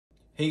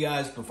Hey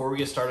guys, before we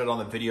get started on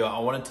the video, I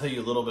want to tell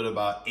you a little bit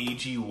about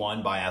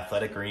AG1 by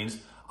Athletic Greens.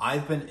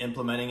 I've been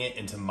implementing it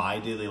into my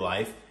daily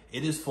life.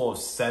 It is full of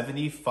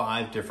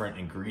 75 different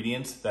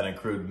ingredients that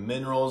include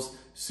minerals,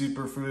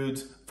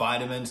 superfoods,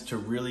 vitamins to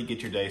really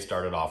get your day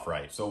started off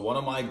right. So one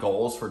of my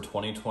goals for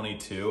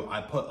 2022,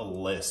 I put a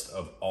list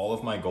of all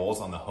of my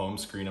goals on the home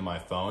screen of my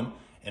phone,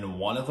 and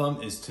one of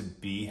them is to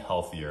be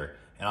healthier.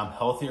 And I'm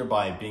healthier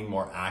by being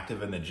more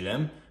active in the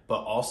gym,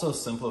 but also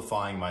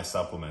simplifying my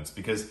supplements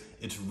because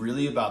it's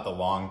really about the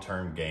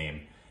long-term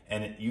game.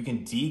 And you can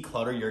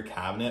declutter your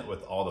cabinet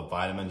with all the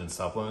vitamins and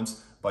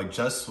supplements by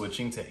just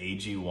switching to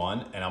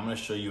AG1, and I'm gonna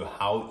show you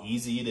how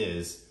easy it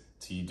is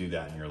to do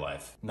that in your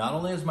life. Not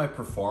only has my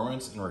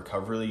performance and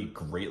recovery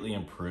greatly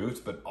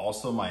improved, but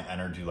also my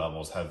energy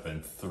levels have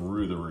been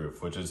through the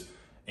roof, which is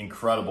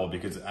incredible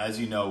because as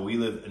you know, we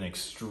live an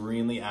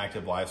extremely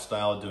active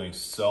lifestyle, doing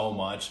so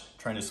much,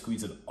 trying to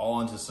squeeze it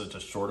all into such a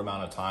short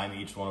amount of time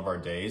each one of our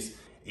days.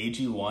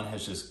 AG1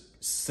 has just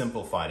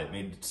simplified it,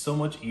 made it so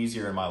much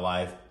easier in my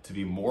life to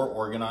be more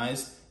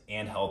organized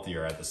and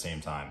healthier at the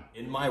same time.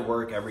 In my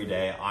work every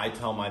day, I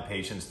tell my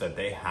patients that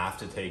they have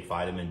to take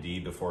vitamin D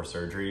before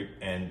surgery,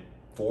 and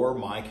for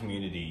my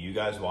community, you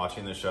guys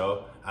watching the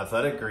show,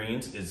 Athletic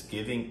Greens is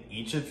giving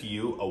each of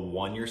you a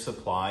 1-year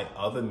supply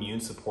of immune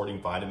supporting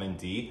vitamin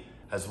D,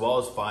 as well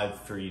as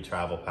 5 free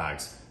travel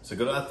packs. So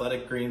go to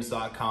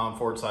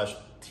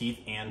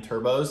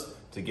athleticgreens.com/teeth-and-turbos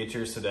to get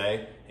yours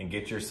today and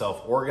get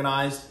yourself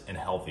organized and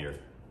healthier.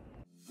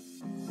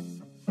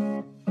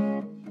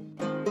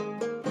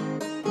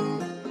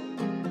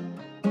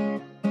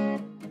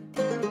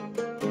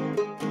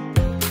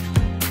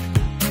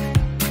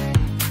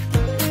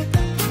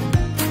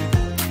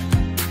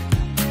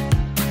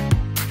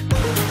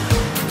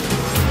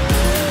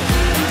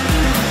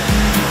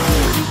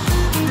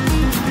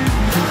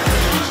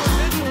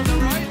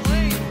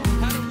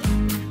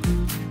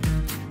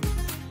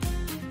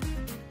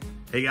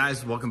 Hey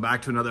guys, welcome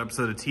back to another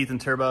episode of Teeth and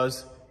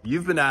Turbos.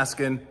 You've been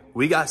asking,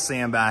 we got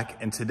Sam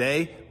back, and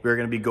today we're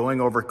gonna be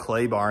going over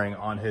clay barring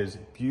on his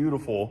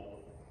beautiful,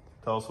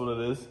 tell us what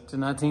it is. It's a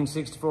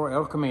 1964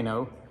 El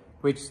Camino,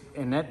 which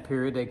in that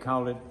period they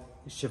called it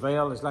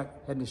Chevelle. It's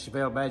like had the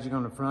Chevelle badging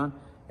on the front,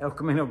 El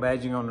Camino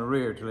badging on the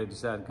rear till they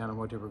decided kind of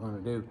what they were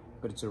gonna do.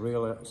 But it's a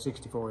real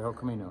 64 El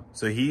Camino.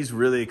 So he's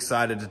really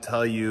excited to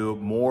tell you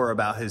more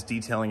about his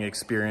detailing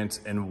experience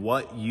and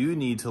what you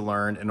need to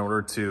learn in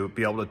order to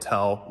be able to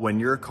tell when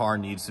your car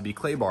needs to be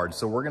clay barred.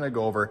 So we're gonna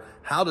go over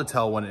how to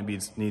tell when it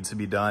needs to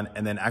be done,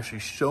 and then actually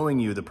showing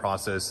you the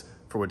process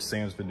for which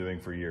Sam's been doing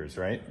for years,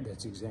 right?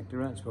 That's exactly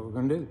right. That's what we're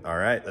gonna do. All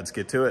right, let's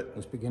get to it.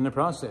 Let's begin the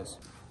process.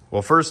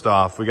 Well, first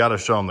off, we gotta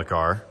show him the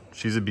car.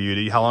 She's a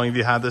beauty. How long have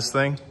you had this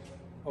thing?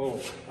 Oh,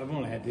 I've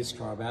only had this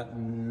car about,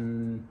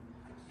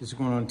 this is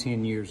going on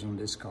 10 years on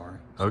this car.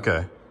 So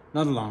okay.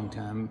 Not a long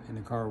time in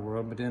the car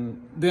world, but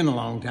then a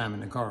long time in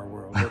the car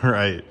world. But,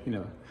 right. You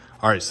know.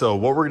 All right, so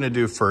what we're gonna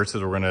do first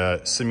is we're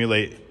gonna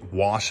simulate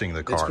washing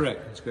the car. That's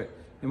correct, that's correct.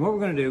 And what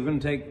we're gonna do, we're gonna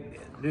take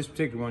this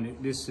particular one,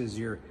 this is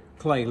your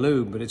clay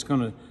lube, but it's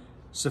gonna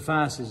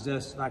suffice as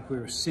just like we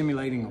were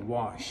simulating a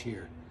wash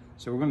here.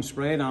 So we're gonna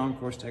spray it on, of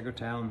course, take our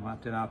towel and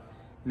wipe it off.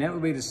 And that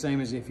would be the same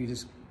as if you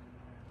just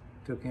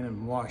took in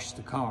and washed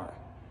the car.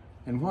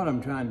 And what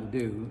I'm trying to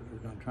do, or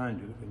not trying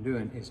to do, what I'm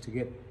doing, is to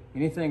get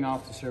anything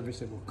off the surface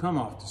that will come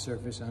off the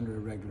surface under a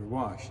regular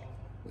wash.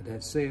 With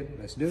that said,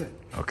 let's do it.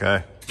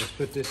 Okay. Let's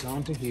put this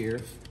onto here.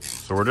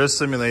 So we're just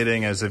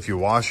simulating as if you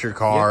wash your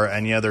car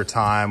any other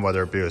time,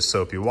 whether it be with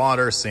soapy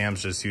water.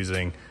 Sam's just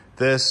using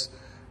this,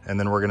 and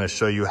then we're gonna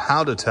show you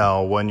how to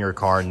tell when your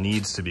car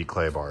needs to be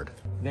clay barred.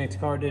 You think the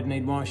car didn't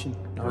need washing?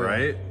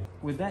 Right.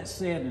 With that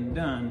said and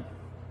done,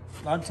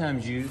 a lot of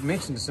times you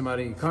mention to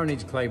somebody, your car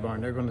needs a clay bar,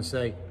 and they're gonna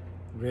say,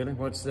 really,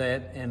 what's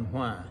that and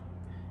why?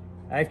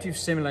 After you've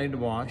simulated the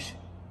wash,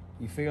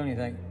 you feel and you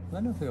think,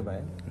 well, I don't feel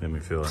bad. Let me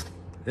feel it.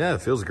 Yeah,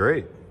 it feels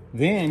great.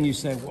 Then you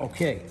say, well,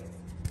 okay.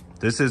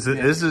 This is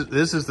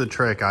the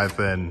trick I've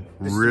been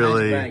This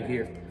really. is a nice bag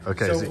here.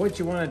 Okay. So what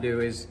you want to do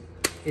is,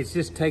 it's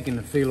just taking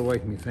the feel away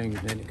from your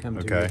fingers, then it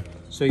comes to Okay. you.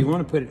 So you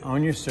want to put it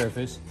on your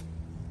surface,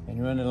 and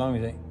you run it along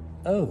and think,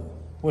 oh,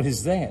 what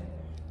is that?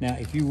 Now,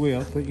 if you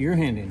will, put your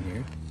hand in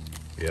here.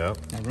 Yep.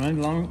 Now run it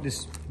along,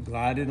 just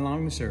glide it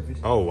along the surface.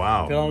 Oh,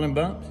 wow. Feel all them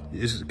bumps?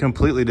 It's a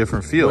completely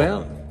different feel.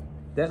 Well,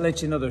 that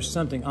lets you know there's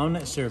something on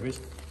that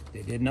surface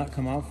that did not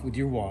come off with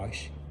your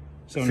wash.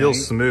 So it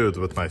feels smooth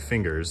with my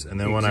fingers, and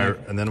then when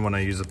I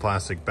use a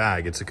plastic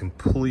bag, it's a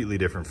completely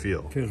different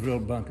feel. It feels real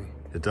bumpy.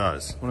 It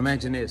does. Well,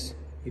 imagine this.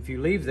 If you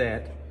leave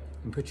that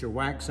and put your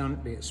wax on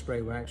it, be it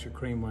spray wax or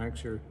cream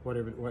wax or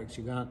whatever wax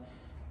you got,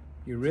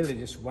 you're really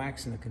just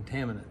waxing the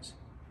contaminants.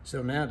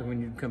 So now that when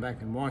you come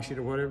back and wash it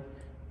or whatever,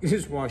 you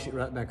just wash it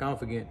right back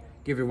off again.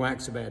 Give your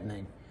wax a bad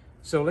name.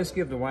 So let's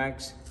give the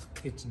wax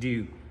its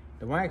due.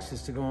 The wax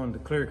is to go on the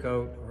clear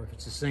coat, or if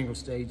it's a single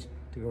stage,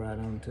 to go right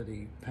on to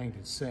the paint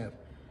itself.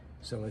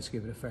 So let's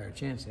give it a fair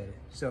chance at it.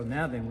 So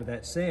now then, with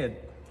that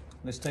said,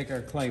 let's take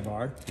our clay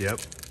bar. Yep.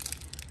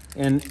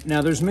 And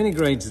now there's many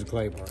grades of the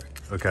clay bar.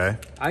 Okay.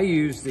 I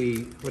use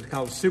the, what they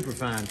call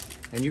superfine.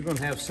 And you're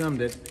gonna have some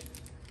that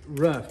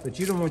rough, but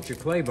you don't want your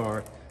clay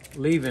bar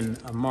leaving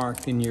a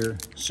mark in your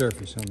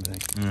surface on the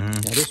thing. Now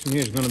this one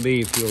here is gonna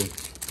be, if you'll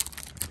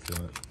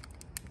feel it.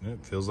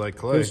 It feels like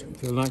clay.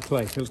 feels like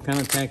clay, feels kind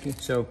of tacky.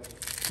 So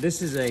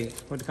this is a,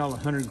 what they call a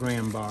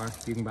 100-gram bar.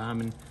 You can buy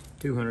them in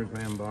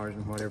 200-gram bars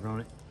and whatever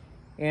on it.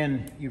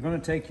 And you're gonna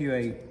take you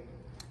a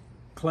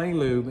clay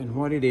lube, and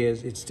what it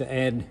is, it's to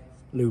add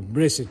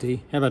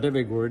lubricity. How about that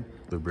big word?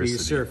 Lubricity. To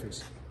your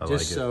surface. I just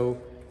like it.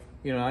 So,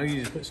 you know, I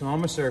usually put some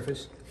on my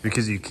surface.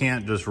 Because you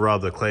can't just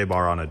rub the clay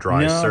bar on a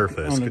dry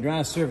surface. On a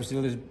dry surface,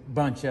 it'll just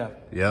bunch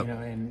up. Yep. You know,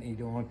 and you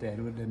don't want that. It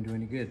doesn't do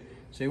any good.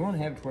 So you want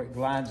to have it where it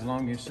glides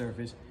along your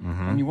surface,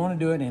 and you want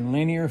to do it in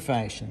linear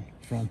fashion,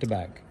 front to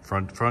back.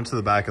 Front to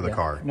the back of the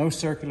car. No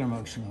circular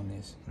motion on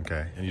this.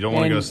 Okay. And you don't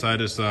want to go side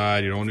to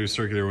side. You don't want to do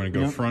circular. You want to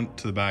go front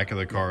to the back of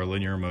the car,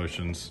 linear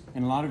motions.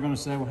 And a lot are going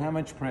to say, well, how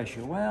much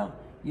pressure? Well,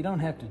 you don't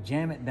have to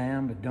jam it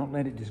down, but don't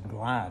let it just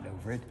glide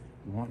over it.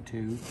 You want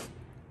to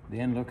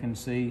then look and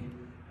see.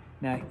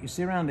 Now, you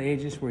see around the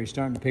edges where you're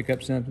starting to pick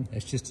up something?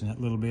 That's just a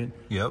little bit.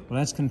 Yep. Well,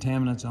 that's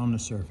contaminants on the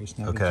surface.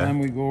 Now, by the time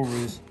we go over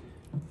this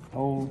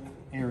whole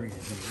area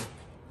here,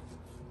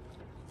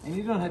 and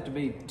you don't have to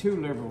be too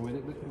liberal with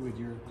it, with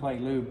your clay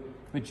lube,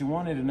 but you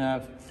want it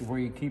enough to where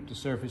you keep the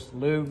surface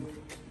lubed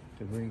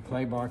to where your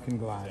clay bar can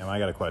glide. I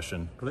got a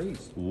question.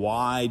 Please.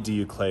 Why do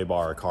you clay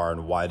bar a car,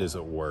 and why does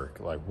it work?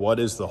 Like, what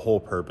is the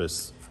whole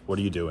purpose? What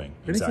are you doing?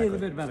 Let me tell you a little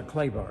bit about a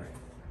clay bar.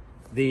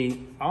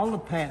 All the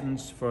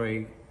patents for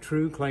a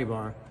true clay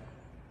bar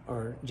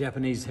are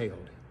Japanese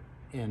held,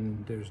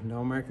 and there's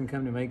no American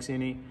company makes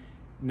any,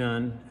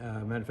 none.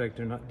 Matter of fact,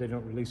 they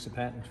don't release the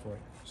patents for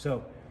it.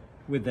 So,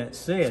 with that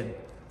said,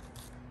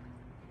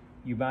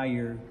 you buy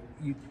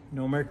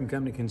no American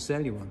company can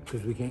sell you one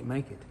because we can't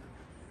make it.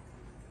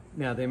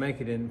 Now they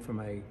make it from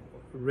a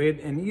red,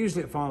 and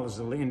usually it follows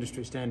the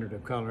industry standard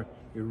of color.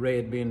 Your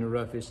red being the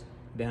roughest,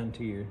 down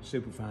to your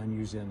superfine,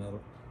 usually another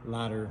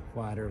lighter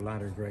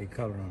gray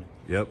color on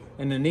it. Yep.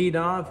 And the need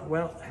of,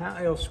 well, how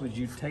else would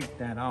you take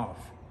that off?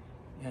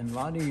 And a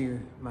lot of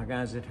my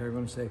guys that are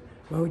going to say,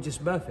 well, we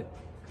just buff it.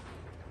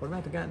 What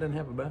about the guy that doesn't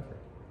have a buffer?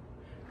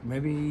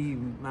 Maybe he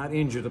might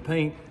injure the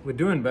paint with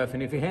doing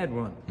buffing if he had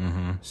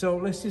one. So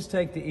let's just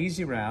take the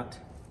easy route,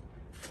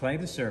 clay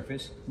the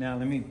surface. Now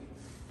let me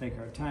take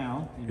our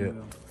towel and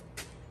we'll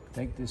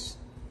take this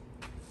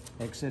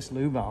excess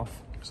lube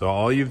off. So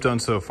all you've done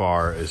so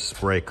far is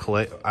spray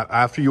clay.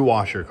 After you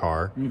wash your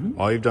car,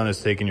 all you've done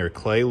is taken your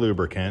clay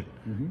lubricant,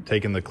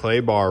 taken the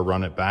clay bar,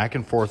 run it back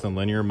and forth in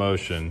linear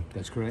motion.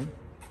 That's correct.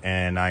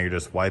 And now you're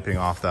just wiping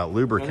off that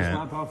lubricant.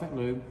 Let's wipe off that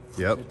lube.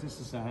 Yep. Set this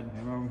aside,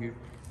 have it over here.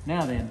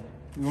 Now then,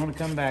 we want to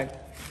come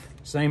back,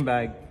 same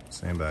bag.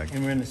 Same bag.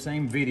 And we're in the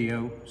same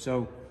video,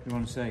 so you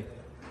want to say,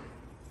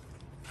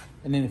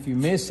 and then if you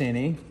miss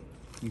any,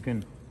 you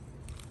can,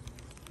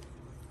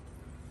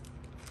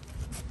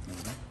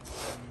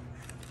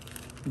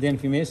 then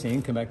if you miss any,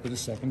 you can come back with a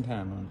second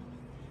time on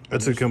it.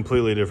 That's a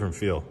completely different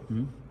feel.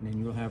 And then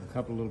you'll have a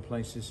couple little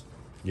places.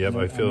 Yep,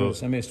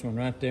 I missed one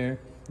right there,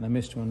 and I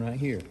missed one right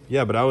here.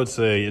 Yeah, but I would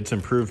say it's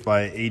improved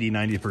by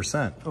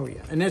 80–90%. Oh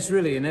yeah, and that's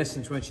really in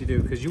essence what you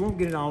do, because you won't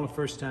get it all the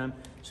first time.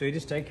 So you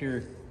just take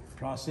your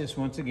process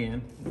once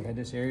again. You had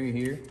this area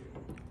here,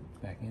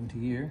 back into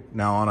here.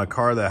 Now on a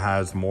car that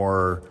has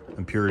more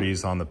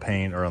impurities on the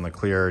paint or on the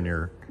clear, and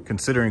you're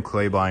considering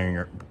clay barring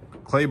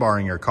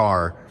your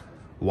car,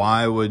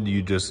 why would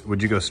you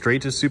go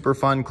straight to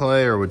super-fine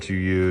clay, or would you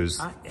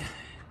use?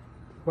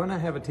 What I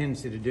have a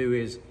tendency to do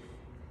is,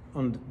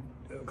 on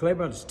clay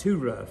bar that's too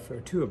rough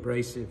or too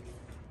abrasive,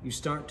 you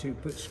start to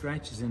put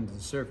scratches into the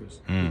surface,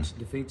 which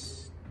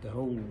defeats the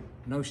whole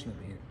notion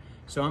of it here.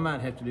 So I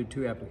might have to do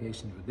 2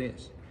 applications with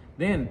this.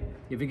 Then,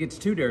 if it gets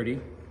too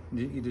dirty,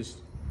 you just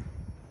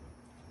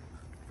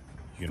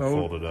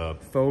fold it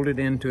up. Fold it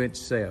into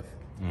itself.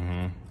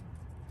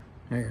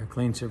 There,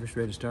 clean surface,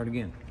 ready to start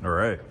again. All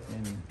right.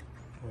 And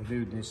we'll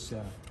do this,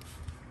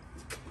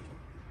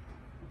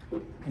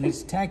 and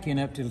it's tacky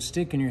enough to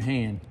stick in your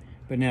hand.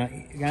 But now,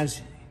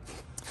 guys,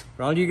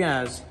 for all you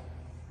guys,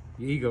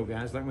 you ego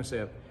guys like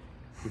myself,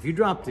 if you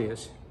drop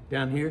this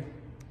down here,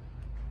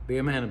 be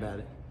a man about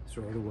it.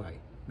 Throw it away.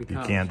 You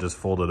can't just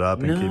fold it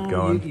up and keep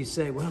going. You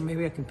say, well,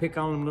 maybe I can pick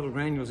all them little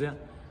granules out.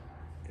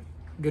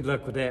 Good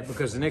luck with that,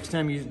 because the next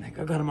time you think,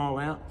 I got them all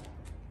out,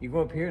 you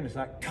go up here and it's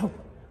like, oh,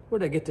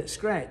 where'd I get that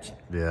scratch?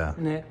 Yeah.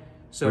 And that.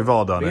 So we've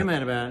all done it. Be a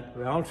man about it.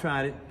 We all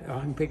tried it. Oh,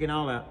 I can pick it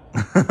all out.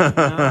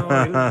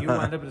 No, you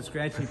wind up with a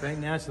scratch in your paint.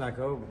 Now it's like,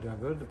 oh, do I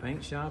go to the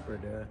paint shop, or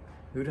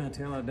who do I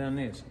tell I've done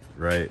this?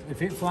 Right.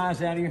 If it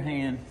flies out of your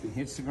hand,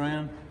 hits the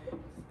ground,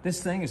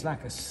 this thing is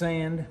like a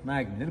sand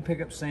magnet. It'll pick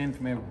up sand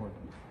from everywhere.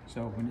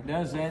 So when it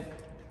does that,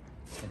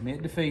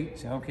 admit defeat.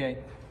 Say, okay,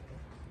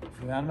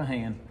 flew out of my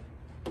hand.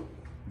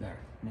 There.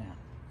 Now,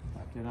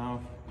 wipe that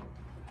off.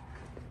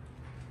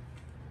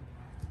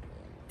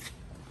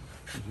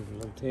 Give it a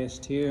little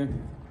test here.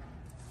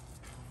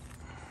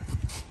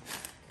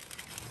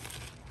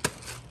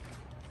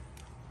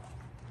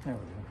 There we go.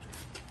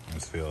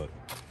 Let's feel it.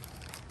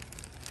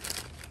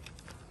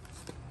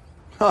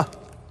 Huh,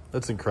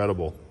 that's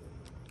incredible.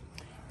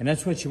 And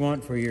that's what you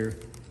want for your,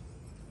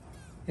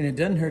 and it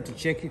doesn't hurt to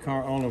check your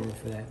car all over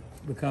for that,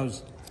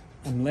 because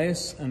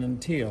unless and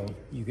until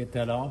you get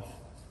that off,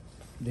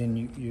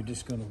 then you're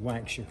just going to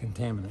wax your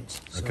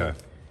contaminants. So Okay.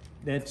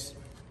 That's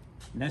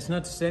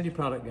not the steady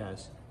product,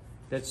 guys.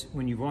 That's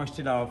when you've washed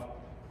it off.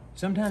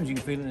 Sometimes you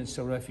can feel it and it's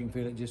so rough you can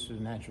feel it just with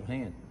a natural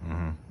hand.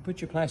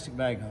 Put your plastic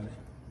bag on it.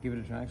 Give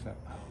it a try. It's like,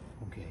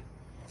 oh, okay.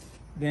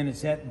 Then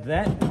it's at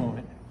that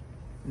point.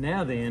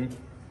 Now then,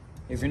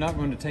 if you're not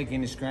going to take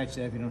any scratches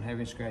out, if you don't have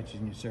any scratches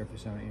in your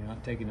surface on it, you're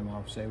not taking them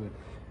off, say, with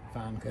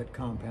fine cut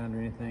compound or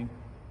anything,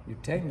 you're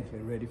technically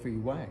ready for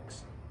your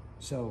wax.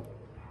 So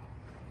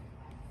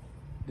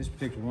this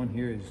particular one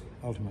here is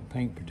Ultimate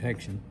Paint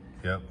Protection.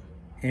 Yep.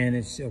 And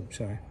it's, oh,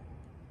 sorry,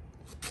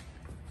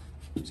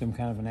 some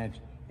kind of an edge.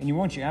 And you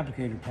want your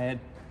applicator pad.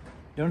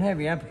 Don't have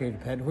your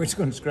applicator pad where it's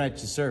going to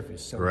scratch the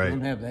surface. So Right.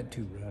 don't have that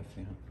too rough,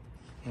 you know.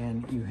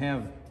 And you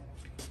have,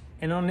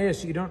 and on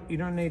this, you don't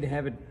need to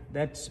have it.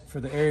 That's for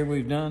the area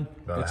we've done.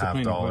 About that's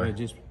 $half.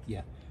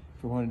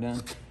 For what it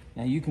done.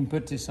 Now you can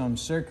put this on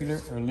circular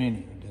or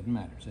linear. It doesn't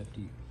matter. It's up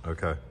to you.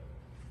 Okay.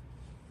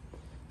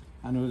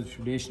 I know the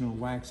traditional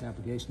wax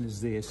application is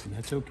this, and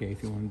that's okay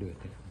if you want to do it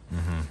there.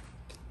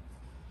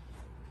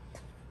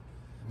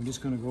 I'm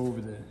just going to go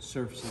over the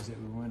surfaces that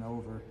we went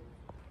over.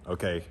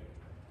 Okay,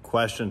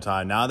 question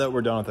time. Now that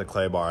we're done with the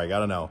clay bar, I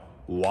gotta know,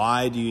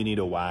 why do you need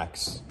to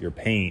wax your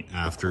paint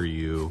after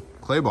you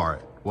clay bar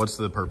it? What's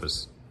the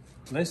purpose?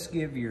 Let's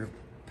give your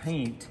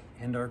paint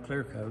and our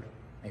clear coat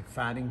a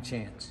fighting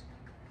chance.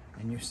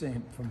 And you're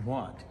saying from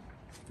what?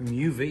 From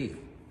UV.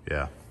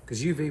 Yeah.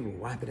 Because UV will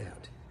wipe it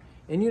out.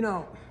 And you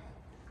know,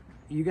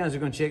 you guys are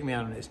going to check me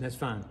out on this, and that's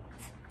fine.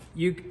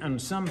 On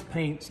some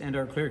paints and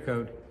our clear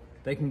coat,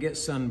 they can get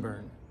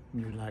sunburn.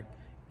 And you're like,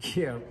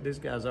 yeah, this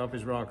guy's off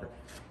his rocker.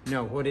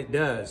 No, what it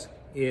does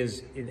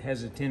is it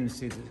has a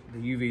tendency, the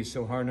UV is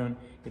so hard on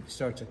it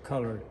starts a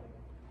color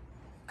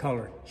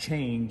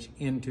change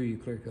into your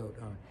clear coat.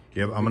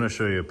 Yep, I'm gonna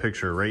show you a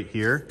picture right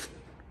here.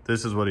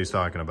 This is what he's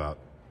talking about.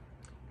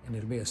 And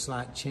it'll be a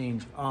slight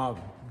change of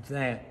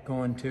that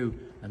going to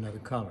another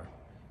color.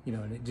 You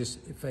know, and it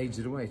fades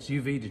it away. It's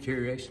UV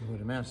deterioration, what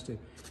it amounts to.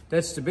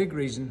 That's the big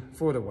reason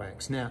for the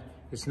wax. Now,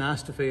 it's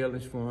nice to feel,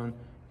 it's fun,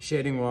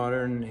 shedding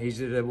water and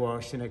easy to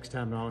wash the next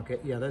time and all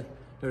that. Yeah,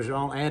 those are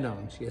all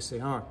add-ons. Yes,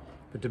 they are.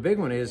 But the big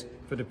one is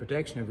for the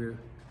protection of your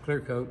clear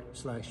coat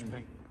 /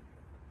 paint.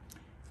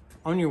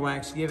 On your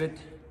wax, give it,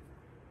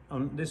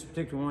 on this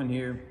particular one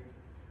here,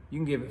 you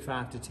can give it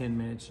 5 to 10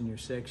 minutes in your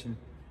section.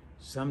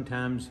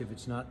 Sometimes if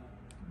it's not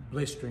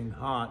blistering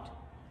hot,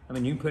 I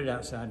mean, you can put it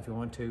outside if you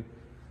want to.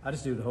 I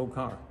just do the whole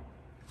car.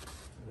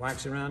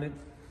 Wax around it,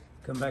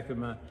 come back with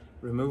my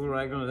removal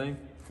rag on the thing.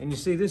 And you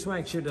see, this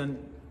wax here doesn't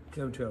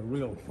go to a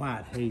real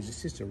white haze.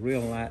 It's just a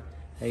real light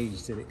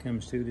haze that it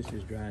comes to. This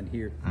is dried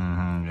here.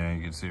 Yeah,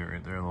 you can see it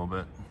right there a little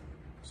bit.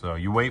 So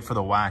you wait for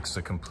the wax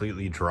to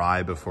completely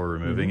dry before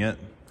removing it.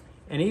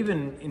 And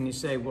you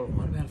say, well,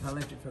 what about if I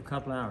left it for a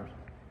couple hours?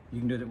 You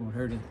can do that, it won't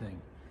hurt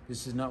anything.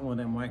 This is not one of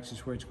them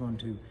waxes where it's going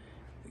to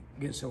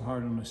get so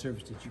hard on the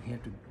surface that you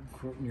have to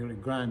nearly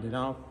grind it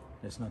off.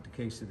 That's not the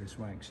case of this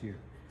wax here.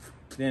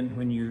 Then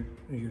when your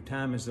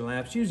time has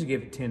elapsed, usually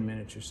give it 10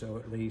 minutes or so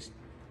at least,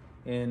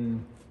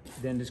 and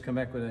then just come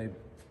back with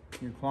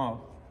your cloth.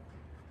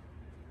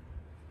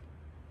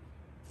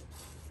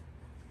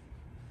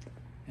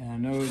 And I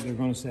know they're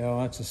going to say,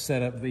 oh, that's a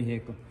setup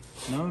vehicle.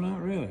 No,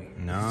 not really.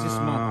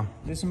 No.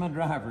 This is my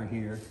driver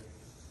here.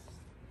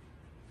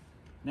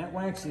 That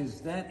wax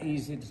is that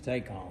easy to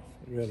take off.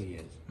 It really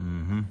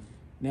is.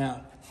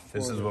 Now,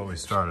 This is what we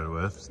started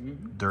with.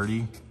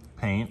 Dirty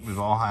paint, we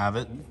all have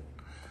it.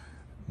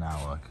 Now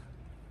look,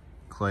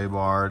 clay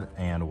barred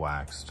and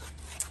waxed.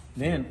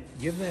 Then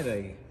give that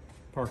a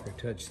Parker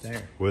touch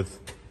there. With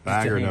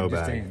bag or no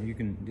Just a bag? hand. You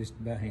can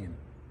just by hand.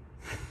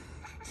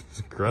 It's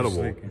incredible.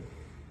 Just like it.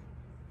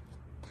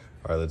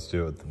 All right, let's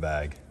do it with the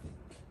bag.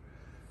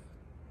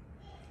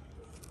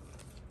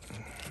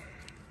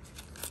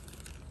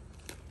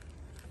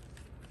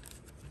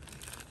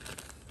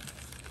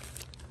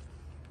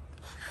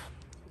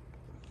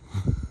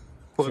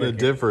 What a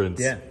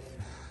difference. Yeah.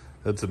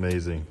 That's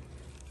amazing.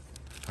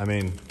 I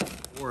mean,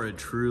 or it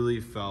truly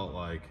felt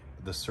like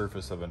the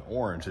surface of an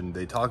orange. And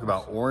they talk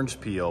about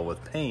orange peel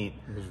with paint,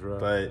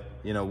 but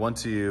you know,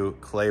 once you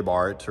clay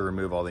bar it to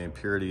remove all the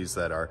impurities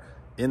that are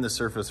in the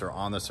surface or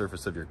on the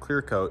surface of your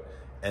clear coat,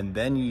 and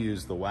then you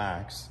use the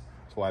wax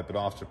to wipe it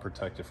off to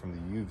protect it from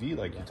the UV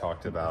like you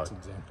talked about.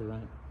 That's exactly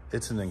right.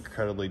 It's an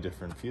incredibly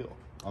different feel.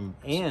 I'm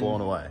just blown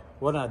away.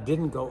 What I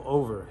didn't go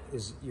over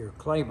is your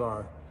clay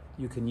bar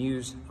you can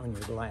use on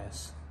your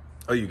glass.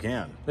 Oh, you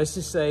can? Let's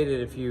just say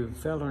that if you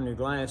fell on your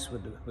glass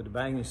with the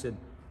bag and you said,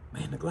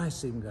 man, the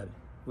glass even got it.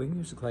 We can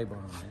use the clay bar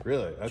on that.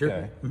 Really? Okay.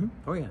 Sure.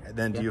 Oh yeah. And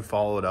then do you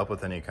follow it up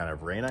with any kind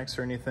of Rain-X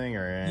or anything?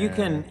 Or You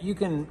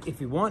can, if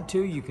you want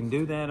to, you can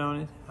do that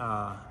on it.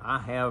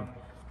 I have,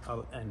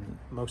 and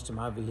most of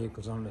my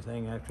vehicles on the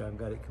thing, after I've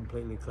got it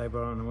completely clay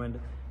bar on the window,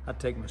 I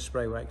take my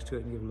spray wax to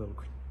it and give it a little.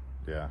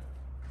 Yeah.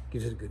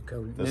 Gives it a good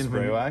coating. The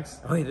spray wax?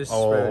 Oh, yeah, this is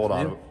oh, spray wax. hold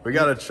on. We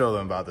got to show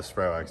them about the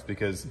spray wax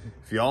because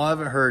if y'all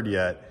haven't heard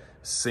yet,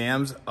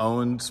 Sam's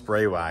own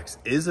spray wax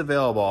is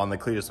available on the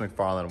Cletus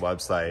McFarland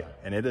website,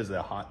 and it is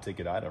a hot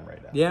ticket item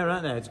right now. Yeah,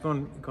 right now. It's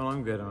going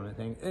on good on it, I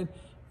think.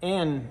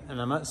 And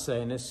I must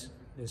say, and this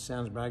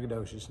sounds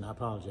braggadocious, and I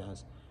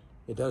apologize,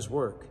 it does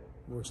work.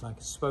 It works like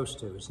it's supposed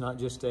to. It's not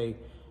just a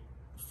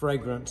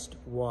fragranced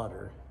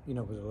water, you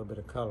know, with a little bit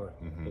of color.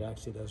 It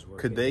actually does work.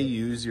 Could they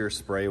use your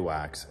spray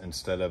wax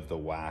instead of the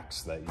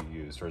wax that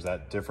you used, or is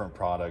that different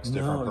products,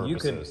 different purposes? You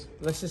could,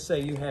 let's just say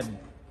you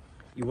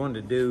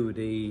wanted to do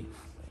the,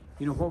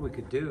 you know what we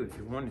could do if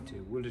you wanted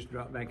to. We'll just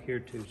drop back here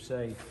to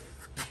say,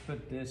 let's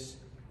put this,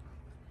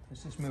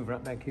 let's just move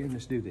right back here and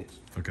let's do this.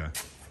 Okay.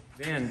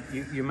 Then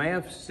you may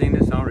have seen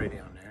this already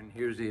on there, and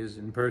here's his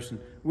in person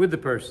with the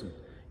person,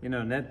 you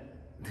know, and that,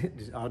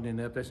 oddly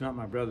enough, that's not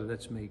my brother,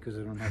 that's me, because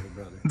I don't have a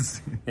brother.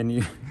 And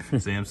you,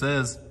 Sam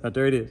says. Right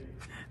there it is.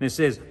 And it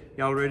says,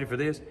 y'all ready for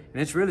this?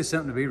 And it's really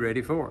something to be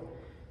ready for.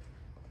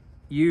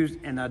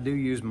 And I do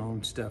use my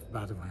own stuff,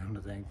 by the way, on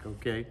the thing,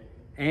 okay?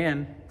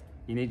 And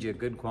you need you a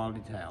good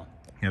quality towel.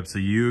 Yep, so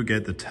you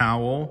get the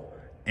towel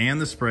and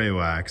the spray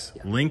wax.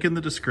 Yeah. Link in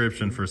the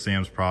description for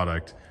Sam's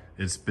product.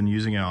 It's been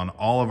using it on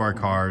all of our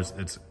cars.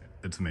 It's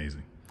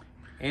amazing.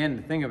 And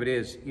the thing of it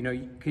is, you know,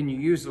 can you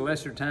use the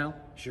lesser towel?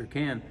 Sure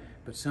can.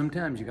 But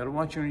sometimes you got to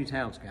watch on your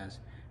towels, guys.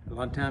 A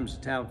lot of times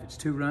the towel, if it's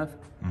too rough,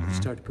 you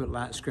start to put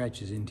light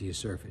scratches into your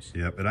surface.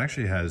 Yep, it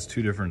actually has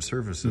two different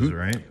surfaces,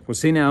 right? Well,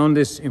 see now on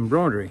this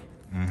embroidery,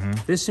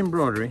 this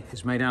embroidery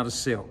is made out of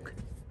silk.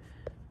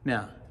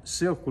 Now,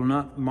 silk will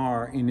not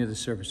mar any of the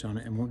surface on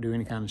it and won't do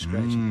any kind of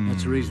scratching.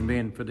 That's the reason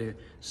being for the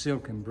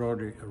silk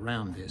embroidery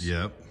around this.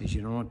 Yep. Is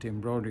you don't want the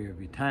embroidery of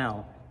your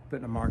towel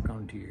putting a mark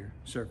onto your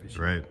surface.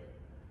 Right.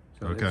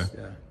 So okay.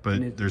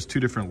 But there's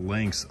two different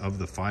lengths of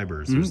the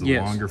fibers. There's the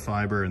longer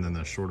fiber and then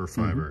the shorter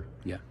fiber.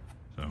 Yeah.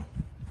 So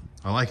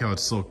I like how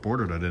it's silk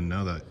bordered. I didn't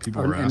know that.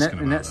 People were asking about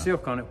that. And that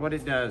silk on it, what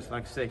it does,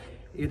 like I say,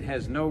 it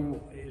has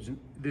no,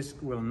 this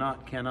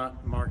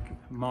cannot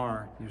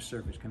mar your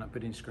surface, cannot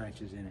put any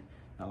scratches in it.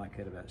 I like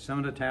that about it. Some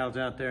of the towels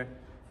out there,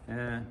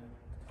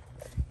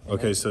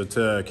 okay, so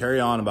to carry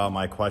on about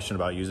my question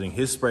about using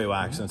his spray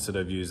wax instead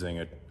of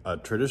using a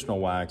traditional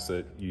wax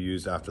that you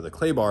use after the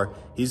clay bar,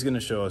 he's going to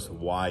show us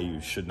why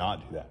you should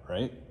not do that,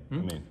 right? I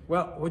mean,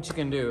 well, what you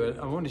can do,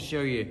 I want to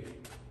show you,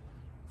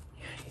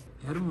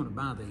 I don't want to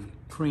buy the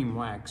cream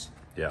wax.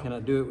 Yeah. Can I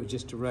do it with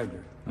just a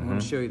regular? I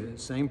want to show you the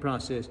same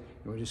process,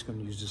 and we're just going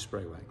to use the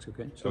spray wax,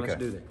 okay? So let's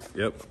do that.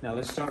 Yep. Now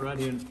let's start right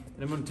here, and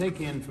I'm going to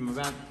take in from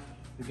about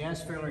the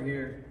gas filler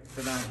here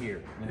to about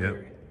here.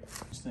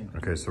 Yep.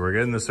 Okay, so we're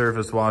getting the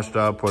surface washed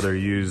up, whether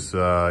you use,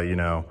 you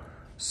know,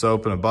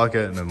 soap in a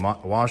bucket and a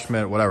wash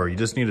mitt, whatever. You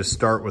just need to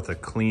start with a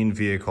clean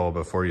vehicle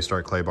before you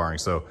start clay barring.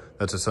 So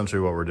that's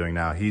essentially what we're doing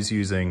now. He's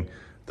using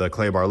the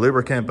clay bar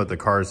lubricant, but the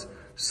car's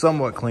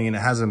somewhat clean.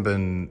 It hasn't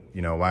been,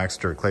 you know,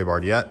 waxed or clay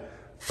barred yet,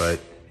 but,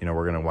 you know,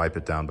 we're going to wipe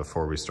it down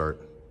before we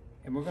start.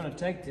 And we're going to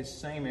take this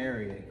same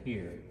area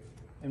here,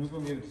 and we're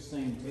going to give it the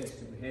same test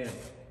that we had.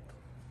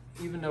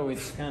 Even though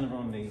it's kind of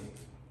on the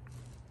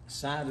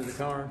side of the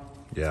car,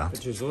 but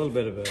there's a little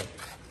bit of a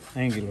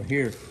angular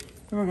here.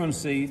 And we're going to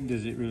see,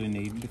 does it really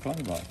need the clay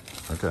bar?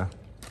 Okay.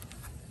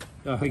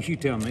 Oh, you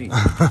tell me.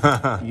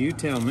 You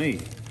tell me.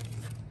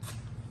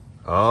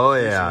 Oh,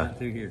 yeah. Right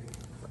through here.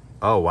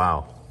 Oh,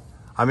 wow.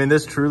 I mean,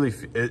 this truly,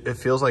 it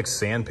feels like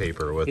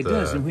sandpaper with It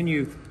does, and when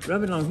you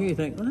rub it on here, you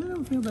think, well, I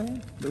don't feel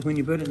bad. But when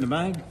you put it in the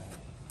bag,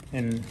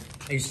 and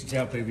I used to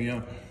tell people, you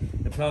know,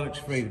 the product's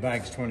free, the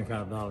bag's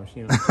 $25,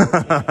 you know.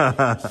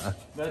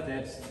 But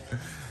that's...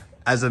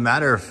 As a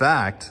matter of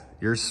fact,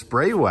 your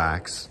spray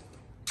wax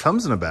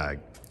comes in a bag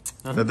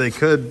that they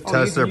could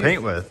test their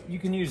paint with. You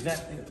can use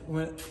that.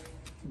 Well,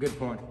 good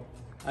point.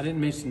 I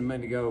didn't mention a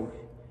minute ago,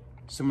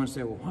 someone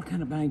said, well, what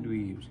kind of bag do we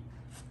use?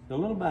 The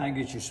little bag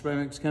that your spray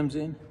wax comes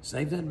in,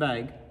 save that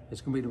bag.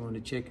 It's going to be the one to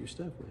check your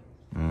stuff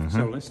with.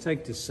 So let's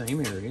take the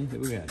same area that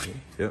we got here.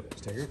 Yep.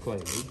 Let's take our clay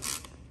bead.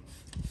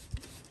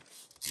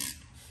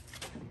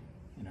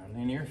 In our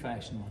linear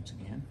fashion once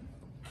again.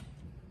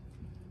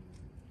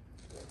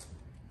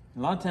 A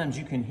lot of times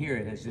you can hear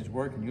it as it's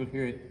working. You'll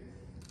hear it,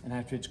 and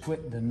after it's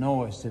quit, the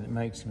noise that it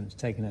makes when it's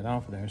taking it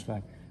off of there, it's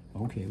like,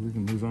 okay, we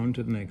can move on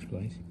to the next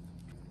place.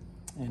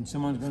 And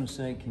someone's going to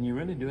say, can you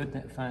really do it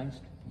that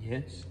fast?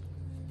 Yes.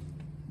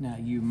 Now,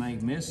 you may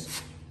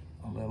miss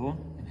a little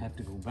and have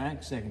to go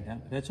back second time,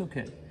 but that's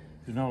okay.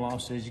 There's no law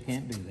says you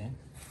can't do that.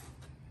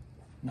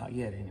 Not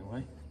yet,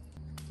 anyway.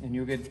 And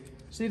you'll get,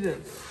 see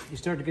you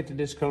start to get the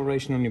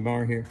discoloration on your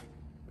bar here.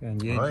 Oh,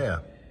 yeah.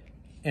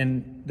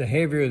 And the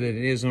heavier that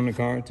it is on the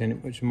car, then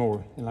it much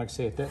more. And like I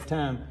say, at that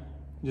time,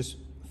 just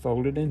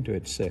fold it into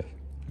itself.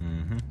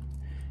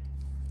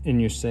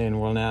 And you're saying,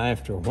 well, now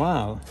after a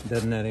while,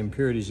 doesn't that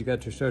impurities you got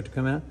to start to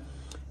come out?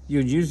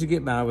 You'd usually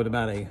get by with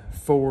about a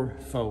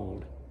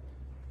 4-fold.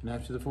 And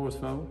after the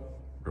 4th fold,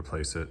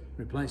 replace it.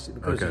 Replace it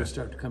because it'll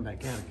start to come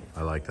back out again.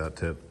 I like that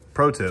tip.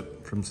 Pro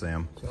tip from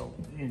Sam. So,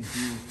 and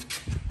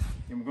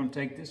we're going to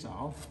take this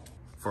off.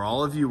 For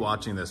all of you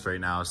watching this right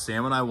now,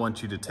 Sam and I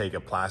want you to take a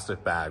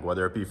plastic bag,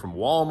 whether it be from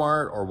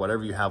Walmart or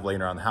whatever you have laying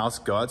around the house,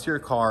 go out to your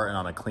car and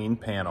on a clean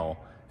panel,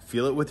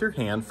 feel it with your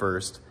hand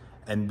first,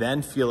 and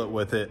then feel it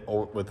with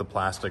the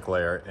plastic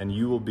layer, and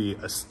you will be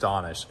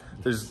astonished.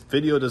 This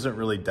video doesn't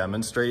really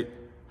demonstrate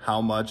how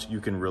much you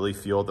can really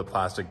feel the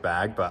plastic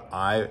bag, but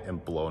I am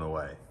blown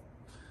away.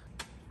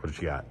 What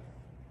did you got?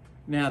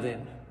 Now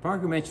then,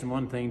 Parker mentioned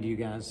one thing to you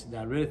guys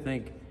that I really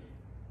think,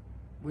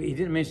 well, he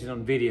didn't mention it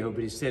on video,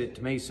 but he said it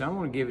to me, so I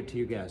want to give it to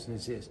you guys, and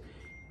it's this.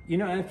 You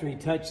know, after he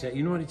touched that,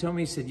 you know what he told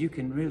me? He said, you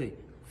can really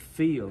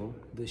feel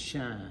the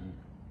shine.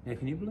 Now,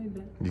 can you believe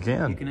that? You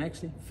can. You can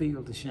actually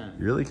feel the shine.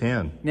 You really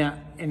can. Now,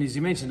 and as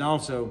you mentioned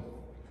also,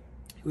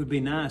 it would be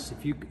nice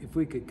if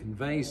we could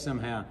convey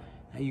somehow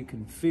how you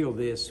can feel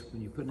this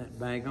when you're putting that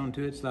bag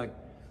onto it. It's like,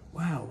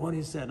 wow, what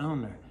is that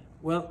on there?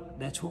 Well,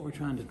 that's what we're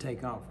trying to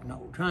take off. Not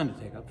what we're trying to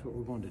take off, it's what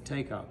we're going to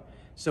take off.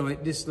 So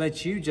it just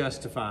lets you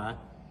justify,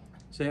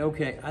 say,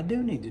 okay, I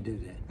do need to do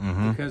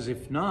that. Because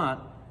if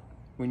not,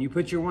 when you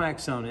put your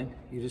wax on it,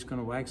 you're just going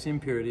to wax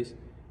impurities,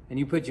 and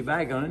you put your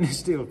bag on it and it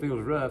still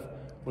feels rough.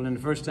 Well, then the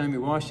first time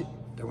you wash it,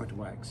 they went to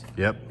wax.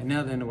 Yep. And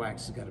now then the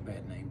wax has got a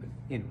bad name, but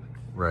anyway.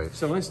 Right.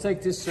 So let's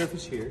take this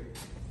surface here,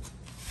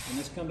 and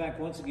let's come back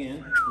once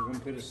again. We're going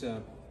to put this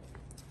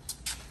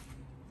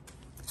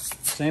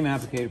same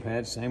applicator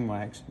pad, same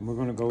wax, and we're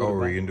going to go. Oh,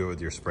 were you going to do it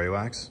with your spray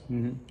wax?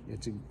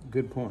 It's a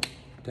good point.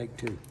 Take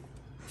two.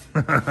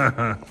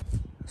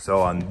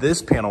 So on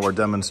this panel, we're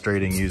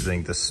demonstrating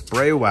using the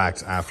spray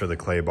wax after the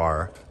clay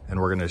bar, and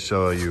we're going to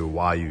show you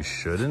why you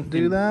shouldn't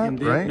do that,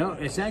 right? No,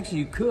 it's actually,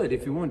 you could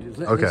if you wanted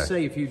to. Okay. Let's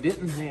say if you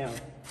didn't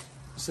have,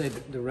 say,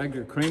 the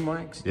regular cream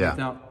wax, Yeah. you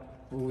thought,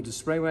 what would the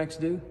spray wax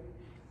do?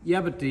 Yeah,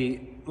 but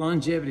the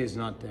longevity is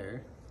not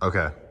there.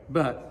 Okay.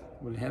 But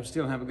will it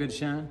still have a good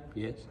shine?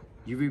 Yes.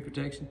 UV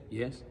protection?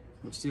 Yes.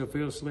 Will it still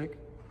feel slick?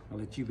 I'll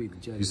let you be the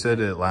judge. You said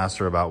it lasts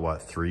for about,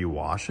 what, 3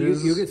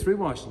 washes? You'll get 3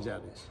 washings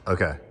out of this.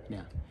 Okay.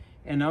 Yeah.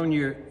 And on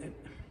your,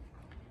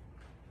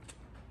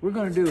 we're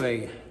going to do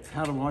a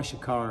how to wash a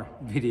car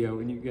video,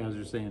 and you guys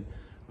are saying,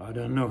 oh, I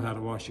don't know how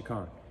to wash a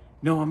car.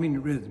 No, I mean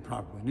really the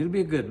proper one. It'll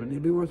be a good one. It'll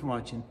be worth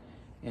watching.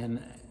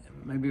 And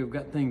maybe we've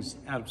got things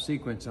out of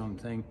sequence on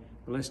the thing,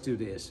 but let's do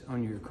this.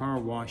 On your car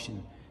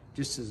washing,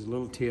 just as a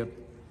little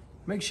tip,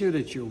 make sure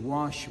that your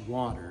wash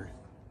water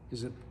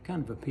is a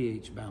kind of a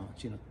pH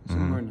balance, you know,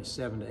 somewhere in the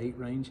 7 to 8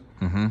 range.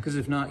 Because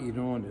if not, you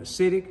don't want it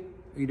acidic,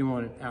 or you don't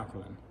want it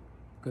alkaline,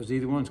 because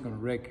either one's going to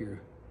wreck your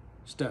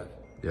stuff.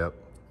 Yep.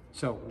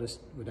 So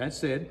with that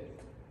said,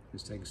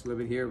 let's take us a little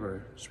bit here of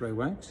our spray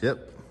wax.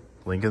 Yep.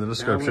 Link in the Now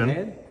description.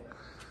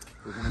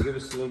 we're going to give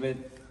us a little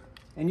bit,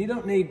 and you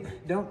don't,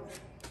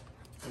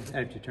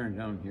 after you turn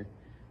it on here,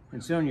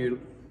 and so on your,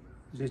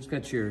 it's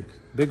got your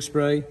big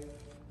spray.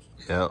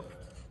 Yep.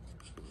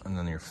 And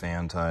then your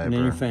fan type. And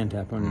then your fan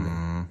tap under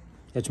there.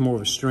 That's more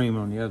of a stream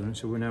on the other one,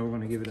 so now we're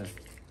going to give it a,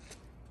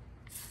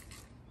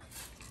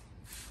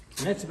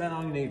 and that's about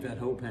all you need for that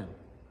whole panel.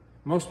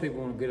 Most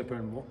people want to get up there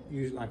and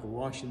use it like a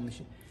washing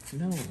machine.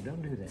 No,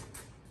 don't do that.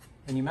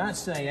 And you might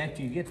say,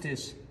 after you get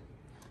this,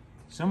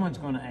 someone's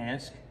going to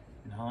ask,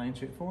 and I'll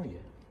answer it for you.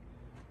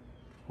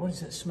 What is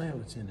that smell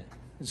that's in it?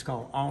 It's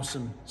called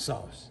awesome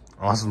sauce.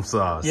 Awesome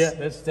sauce. Yeah,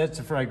 that's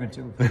the fragrance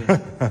that we put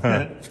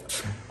in.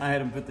 I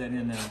had them put that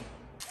in now.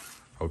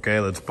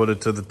 Okay, let's put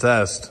it to the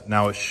test.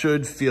 Now it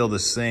should feel the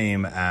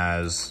same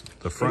as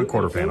the front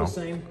quarter panel. It'll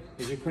feel the same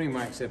as your cream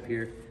wax up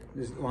here.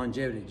 This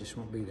longevity just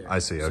won't be there. I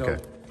see, okay.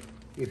 So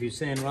if you're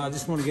saying, well, I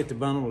just want to get the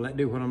bundle, will that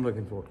do what I'm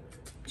looking for?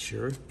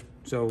 Sure.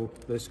 So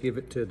let's give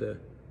it to the...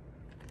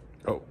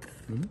 Oh.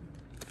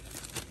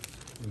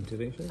 Into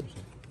the surface.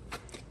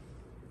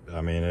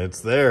 I mean, it's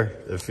there.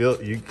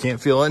 You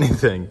can't feel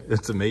anything.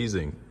 It's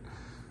amazing.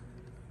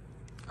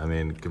 I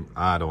mean,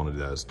 I don't want to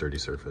do that. It's a dirty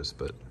surface,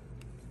 but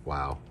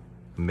wow.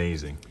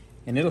 Amazing.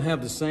 And it'll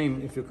have the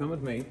same, if you'll come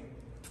with me,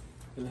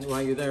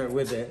 while you're there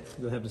with that,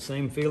 it'll have the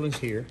same feel as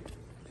here.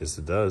 Yes,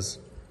 it does.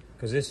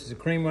 Because this is a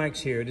cream wax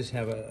here. Just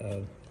have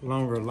a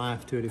longer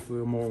life to it, if you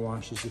will, more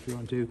washes if you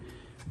want to.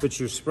 But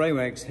your spray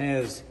wax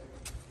has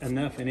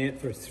enough in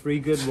it for 3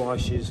 good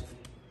washes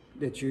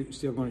that you're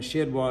still going to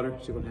shed water,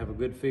 still going to have a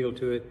good feel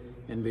to it,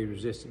 and be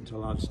resistant to a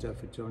lot of stuff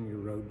that's on your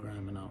road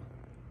grime and all.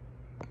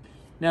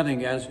 Now then,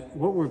 guys,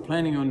 what we're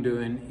planning on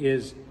doing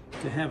is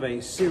to have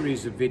a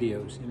series of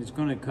videos, and it's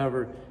going to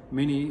cover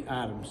many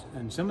items.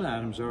 And some of the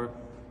items are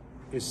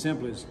as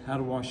simple as how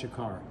to wash a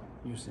car.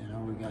 You're saying,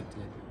 oh, we got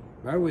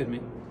that. Bear with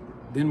me.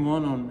 Then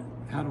one on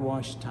how to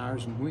wash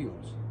tires and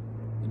wheels,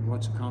 and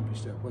what's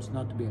accomplished there, what's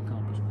not to be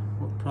accomplished,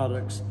 what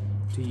products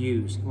to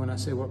use. When I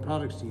say what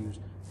products to use,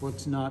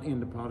 what's not in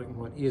the product and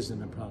what is in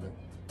the product.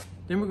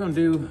 Then we're going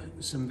to do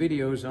some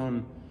videos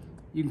on,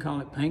 you can call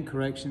it paint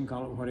correction,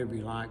 call it whatever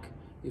you like.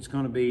 It's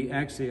going to be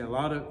actually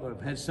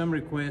I've had some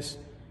requests,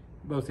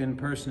 both in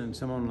person and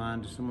some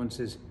online. Someone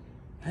says,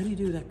 how do you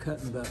do that cut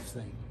and buff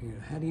thing?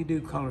 How do you do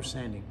color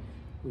sanding?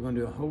 We're going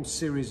to do a whole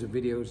series of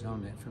videos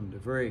on that, from the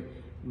very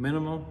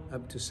minimal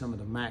up to some of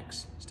the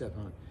max stuff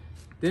on it.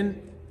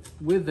 Then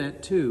with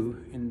that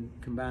too, and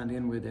combined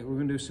in with that, we're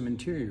going to do some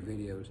interior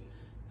videos.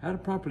 how to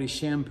properly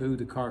shampoo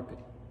the carpet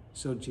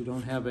so that you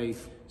don't have a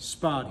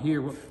spot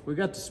here. We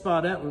got the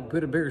spot out, we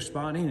put a bigger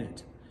spot in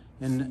it.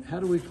 And how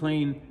do we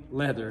clean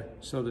leather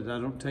so that I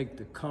don't take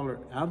the color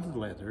out of the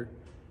leather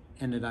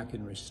and that I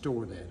can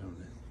restore that on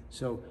it.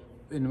 So,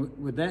 and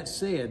with that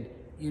said,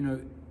 you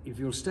know, if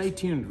you'll stay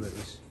tuned with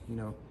us, you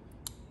know,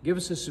 give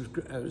us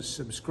a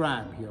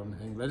subscribe here on the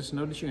thing. Let us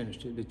know that you're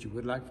interested, that you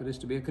would like for this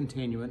to be a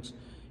continuance,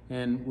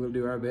 and we'll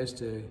do our best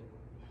to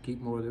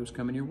keep more of those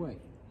coming your way.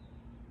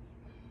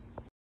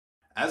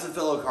 As a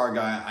fellow car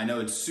guy, I know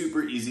it's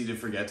super easy to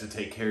forget to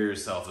take care of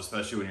yourself,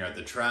 especially when you're at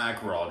the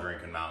track. We're all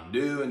drinking Mountain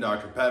Dew and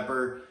Dr.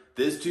 Pepper.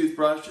 This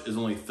toothbrush is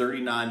only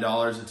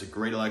 $39. It's a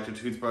great electric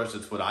toothbrush.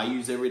 It's what I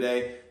use every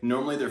day.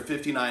 Normally they're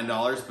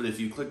 $59, but if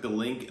you click the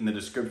link in the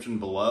description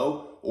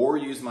below or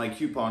use my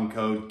coupon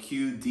code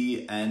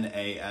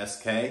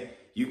QDNASK,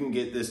 you can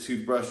get this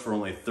toothbrush for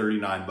only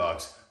 39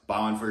 bucks. Buy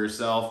one for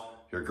yourself,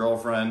 your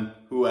girlfriend,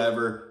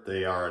 whoever.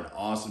 They are an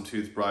awesome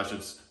toothbrush.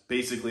 It's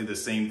basically the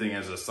same thing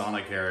as a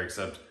Sonicare,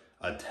 except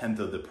a tenth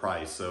of the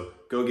price. So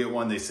go get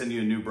one. They send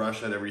you a new brush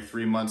set every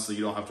 3 months, so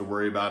you don't have to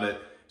worry about it.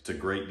 It's a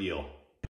great deal.